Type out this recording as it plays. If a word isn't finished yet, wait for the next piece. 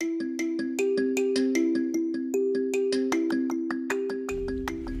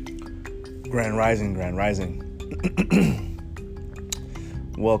Grand Rising.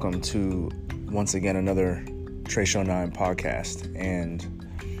 Welcome to, once again, another Trey Show 9 podcast. And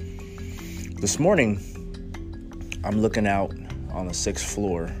this morning, I'm looking out on the 6th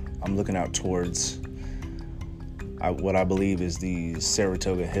floor. I'm looking out towards what I believe is the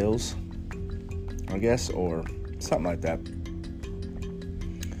Saratoga Hills, I guess, or something like that,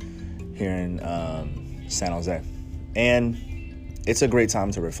 here in San Jose. And it's a great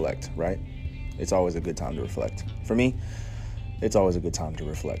time to reflect, right? It's always a good time to reflect. For me, it's always a good time to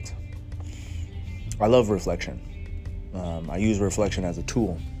reflect. I love reflection. I use reflection as a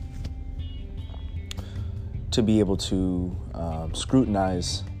tool to be able to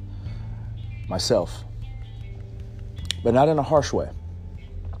scrutinize myself, but not in a harsh way.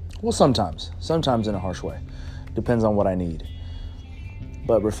 Well, sometimes in a harsh way. Depends on what I need.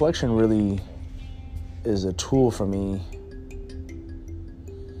 But reflection really is a tool for me.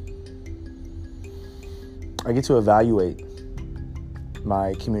 I get to evaluate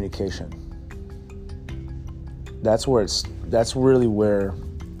my communication. That's really where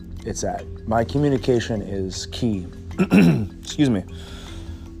it's at. My communication is key. Excuse me.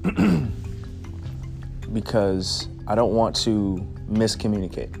 Because I don't want to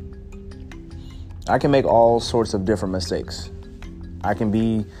miscommunicate. I can make all sorts of different mistakes. I can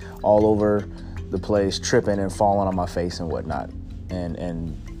be all over the place, tripping and falling on my face and whatnot,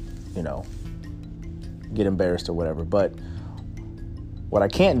 and get embarrassed or whatever. But what I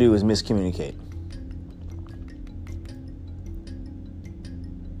can't do is miscommunicate.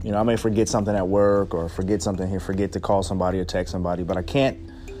 I may forget something at work or forget something here, forget to call somebody or text somebody, but I can't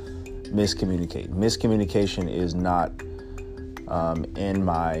miscommunicate. Miscommunication is not in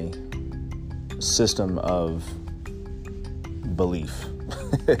my system of belief.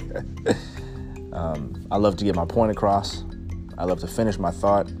 I love to get my point across. I love to finish my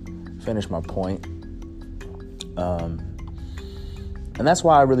thought, finish my point. And that's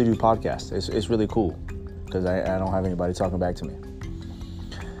why I really do podcasts. It's really cool because I don't have anybody talking back to me.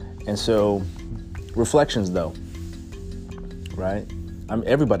 And so reflections, though, right?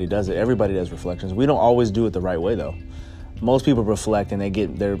 Everybody does it. Everybody does reflections. We don't always do it the right way, though. Most people reflect and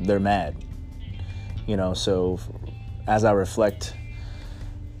they're mad. So as I reflect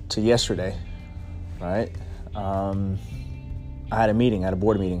to yesterday, right? I had a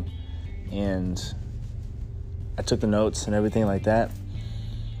board meeting, and I took the notes and everything like that.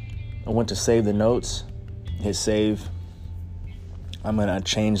 I went to save the notes, hit save. I'm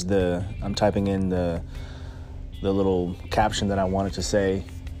typing in the little caption that I wanted to say,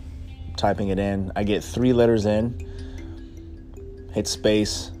 typing it in. I get 3 letters in, hit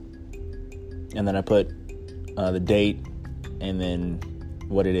space, and then I put the date and then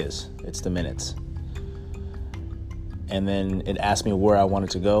what it is. It's the minutes. And then it asked me where I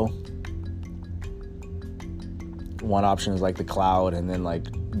wanted to go. One option is like the cloud, and then like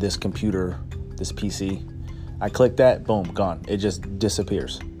this computer, this PC. I click that, boom, gone. It just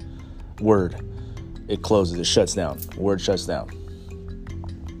disappears. Word, it closes, it shuts down. Word shuts down.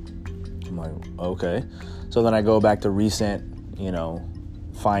 I'm like, okay. So then I go back to recent,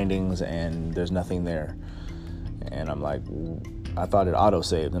 findings, and there's nothing there. And I'm like, I thought it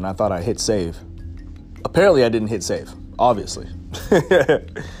auto-saved, and I thought I hit save. Apparently I didn't hit save, obviously.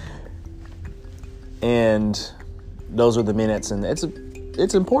 And those are the minutes, and it's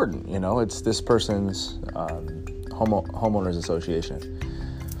important, it's this person's homeowners association.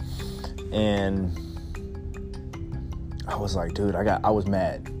 And I was like, dude, I was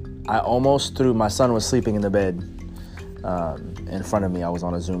mad. I almost threw, my son was sleeping in the bed in front of me. I was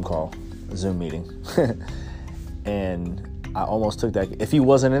on a Zoom meeting. And I almost took that. If he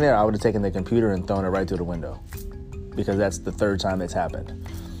wasn't in there, I would have taken the computer and thrown it right through the window, because that's the 3rd time it's happened.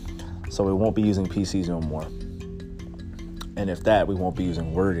 So we won't be using PCs no more. And if that, we won't be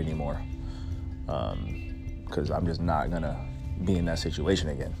using Word anymore, because I'm just not going to be in that situation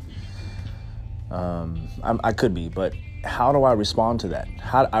again. I could be, but how do I respond to that?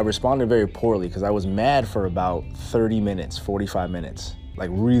 I responded very poorly, because I was mad for about 30 minutes, 45 minutes, like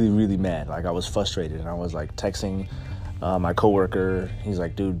really, really mad. Like I was frustrated, and I was like texting my coworker. He's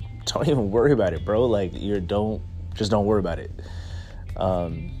like, dude, don't even worry about it, bro. Like don't worry about it.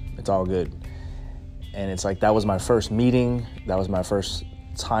 It's all good. And it's like, that was my first meeting. That was my first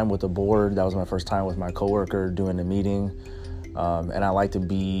time with the board. That was my first time with my coworker doing the meeting. And I like to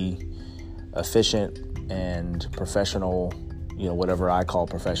be efficient and professional, whatever I call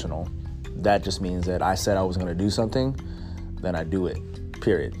professional. That just means that I said I was going to do something, then I do it,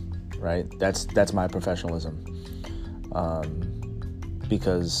 period, right? That's my professionalism.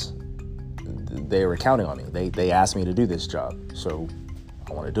 Because they were counting on me. They asked me to do this job, so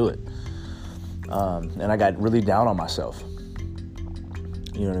I want to do it. And I got really down on myself.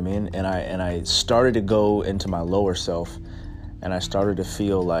 You know what I mean? And I started to go into my lower self, and I started to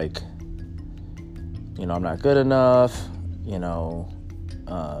feel like, I'm not good enough,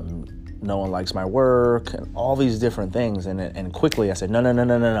 no one likes my work, and all these different things. And quickly I said,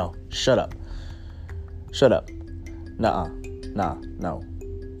 no, shut up. Nah, no,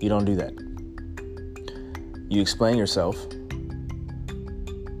 you don't do that. You explain yourself,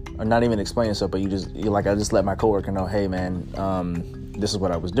 or not even explain yourself, but I just let my coworker know, hey man, this is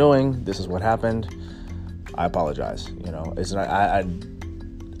what I was doing. This is what happened. I apologize. It's not,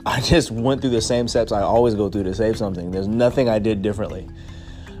 I just went through the same steps I always go through to save something. There's nothing I did differently.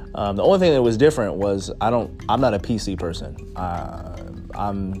 The only thing that was different was I'm not a PC person.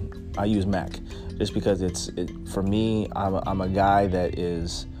 I use Mac just because for me, I'm a guy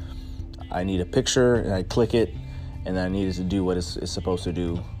that I need a picture and I click it and then I need it to do what it's supposed to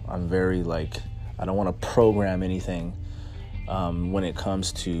do. I'm very I don't want to program anything when it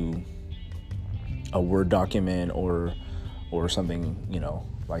comes to a Word document or something,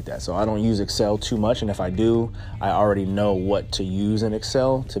 like that. So I don't use Excel too much, and if I do, I already know what to use in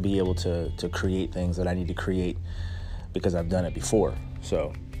Excel to be able to create things that I need to create because I've done it before.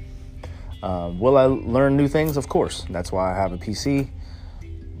 So will I learn new things? Of course. That's why I have a PC.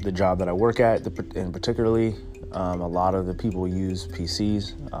 The job that I work at, and particularly, a lot of the people use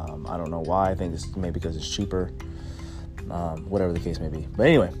PCs. I don't know why. I think it's maybe because it's cheaper. Whatever the case may be. But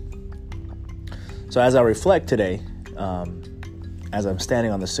anyway, so as I reflect today, as I'm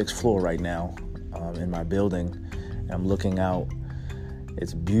standing on the 6th floor right now in my building, and I'm looking out,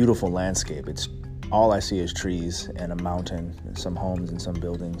 it's beautiful landscape. It's all I see is trees and a mountain and some homes and some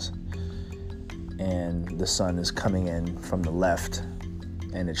buildings. And the sun is coming in from the left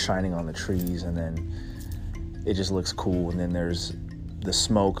and it's shining on the trees, and then it just looks cool. And then there's the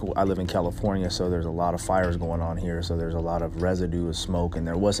smoke. I live in California, so there's a lot of fires going on here. So there's a lot of residue of smoke, and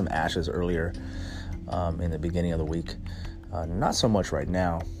there was some ashes earlier in the beginning of the week. Not so much right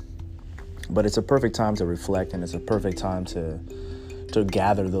now, but it's a perfect time to reflect, and it's a perfect time to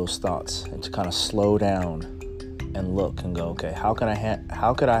gather those thoughts and to kind of slow down and look and go, okay, how could I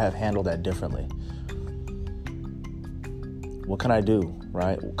have handled that differently? What can I do,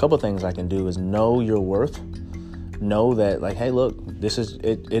 right? A couple of things I can do is know your worth. Know that, hey, look, this is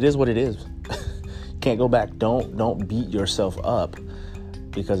it. It is what it is. Can't go back. Don't beat yourself up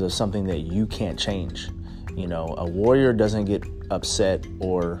because of something that you can't change. A warrior doesn't get upset,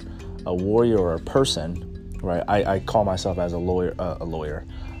 or a warrior or a person, right? I call myself as a warrior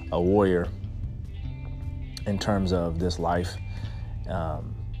in terms of this life.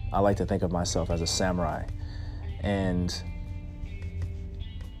 I like to think of myself as a samurai, and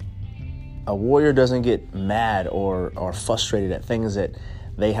a warrior doesn't get mad or frustrated at things that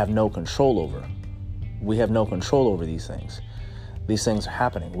they have no control over. We have no control over these things. These things are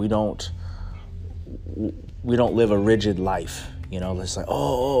happening. We don't live a rigid life. It's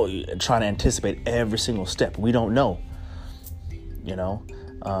trying to anticipate every single step. We don't know.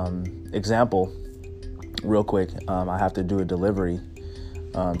 Example, real quick. I have to do a delivery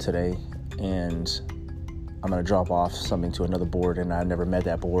today, and I'm going to drop off something to another board, and I've never met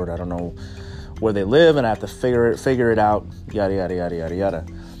that board. I don't know where they live, and I have to figure it out, yada, yada, yada, yada, yada.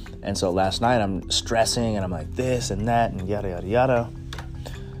 And so last night I'm stressing, and I'm like this and that and yada, yada, yada.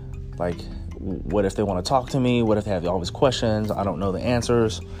 What if they want to talk to me? What if they have all these questions? I don't know the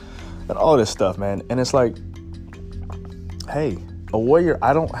answers and all this stuff, man. And it's like, hey, a warrior,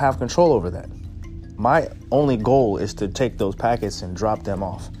 I don't have control over that. My only goal is to take those packets and drop them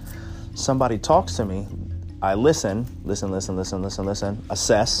off. Somebody talks to me, I listen,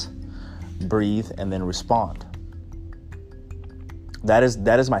 assess, breathe, and then respond. That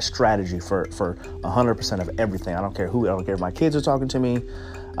is my strategy for 100% of everything. I don't care who. I don't care if my kids are talking to me.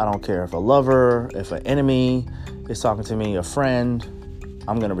 I don't care if a lover, if an enemy is talking to me, a friend.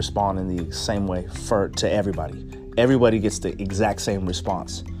 I'm going to respond in the same way to everybody. Everybody gets the exact same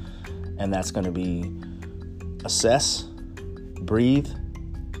response. And that's going to be assess, breathe,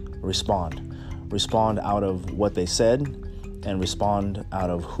 respond. Respond out of what they said, and respond out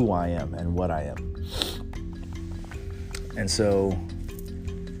of who I am and what I am. And so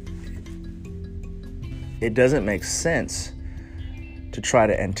it doesn't make sense to try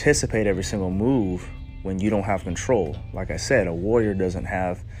to anticipate every single move when you don't have control. Like I said, a warrior doesn't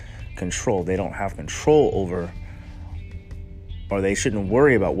have control. They don't have control over, or they shouldn't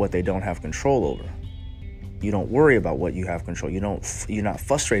worry about what they don't have control over. You don't worry about what you have control. You're not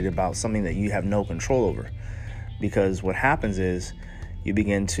frustrated about something that you have no control over. Because what happens is I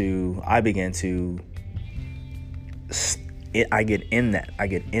begin to I get in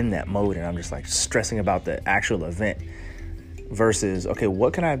that mode, and I'm just like stressing about the actual event versus, okay,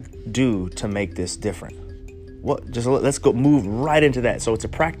 what can I do to make this different? Let's go move right into that. So it's a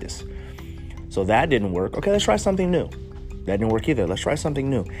practice. So that didn't work. Okay, let's try something new. That didn't work either. Let's try something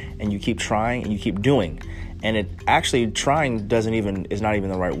new. And you keep trying and you keep doing. And it actually, trying is not even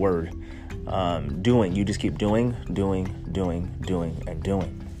the right word. Doing, you just keep doing.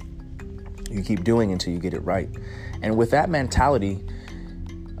 You keep doing until you get it right. And with that mentality,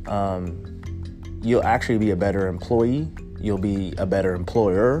 you'll actually be a better employee. You'll be a better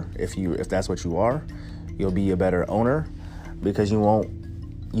employer if that's what you are. You'll be a better owner because you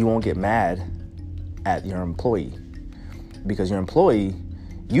won't get mad at your employee, because your employee,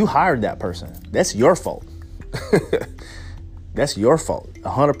 you hired that person. That's your fault. That's your fault.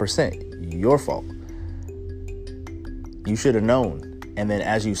 100% your fault. You should have known. And then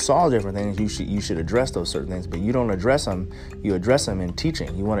as you saw different things, you should address those certain things, but you don't address them. You address them in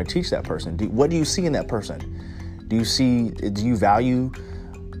teaching. You want to teach that person. What do you see in that person? Do you value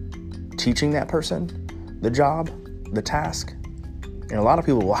teaching that person the job, the task? And a lot of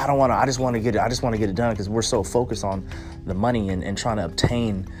people, I just want to get it done because we're so focused on the money and trying to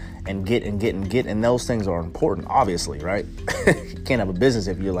obtain and get. And those things are important, obviously, right? You can't have a business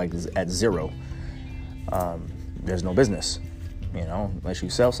if you're like at zero. There's no business, unless you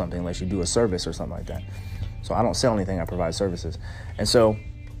sell something, unless you do a service or something like that. So I don't sell anything, I provide services. And so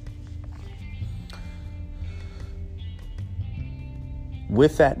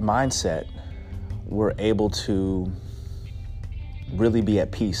with that mindset, we're able to really be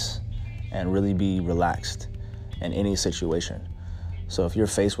at peace and really be relaxed in any situation. So if you're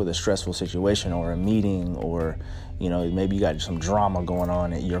faced with a stressful situation or a meeting, or maybe you got some drama going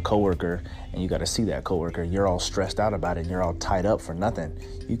on at your coworker and you got to see that coworker, you're all stressed out about it and you're all tied up for nothing.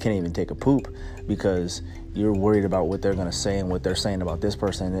 You can't even take a poop because you're worried about what they're going to say and what they're saying about this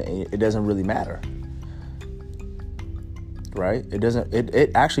person. It doesn't really matter, right?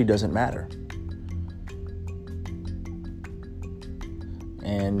 It actually doesn't matter.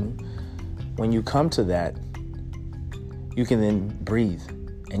 And when you come to that, you can then breathe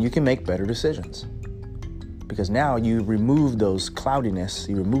and you can make better decisions, because now you remove those cloudiness,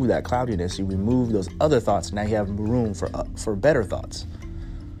 you remove those other thoughts. Now you have room for better thoughts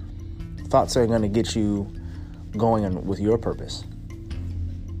that are going to get you going with your purpose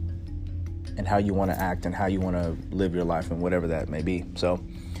and how you want to act and how you want to live your life and whatever that may be. So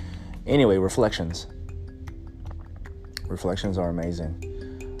anyway, reflections are amazing.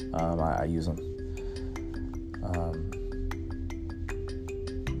 I use them.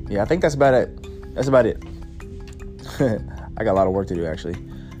 I think that's about it. I got a lot of work to do, actually.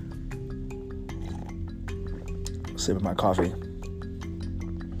 Sipping my coffee.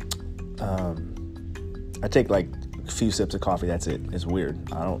 I take like a few sips of coffee. That's it. It's weird.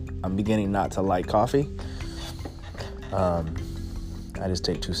 I'm beginning not to like coffee. I just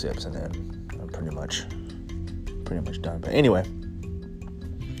take 2 sips and then I'm pretty much done. But anyway,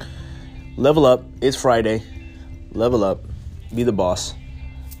 level up. It's Friday. Level up. Be the boss.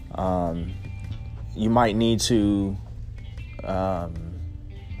 You might need to not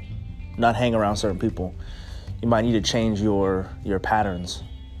hang around certain people. You might need to change your patterns.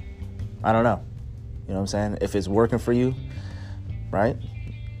 I don't know. You know what I'm saying? If it's working for you, right,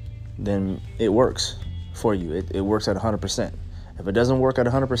 then it works for you. It works at 100%. If it doesn't work at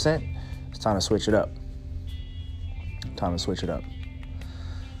 100%, it's time to switch it up.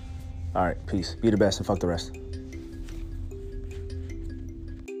 All right, peace. Be the best and fuck the rest.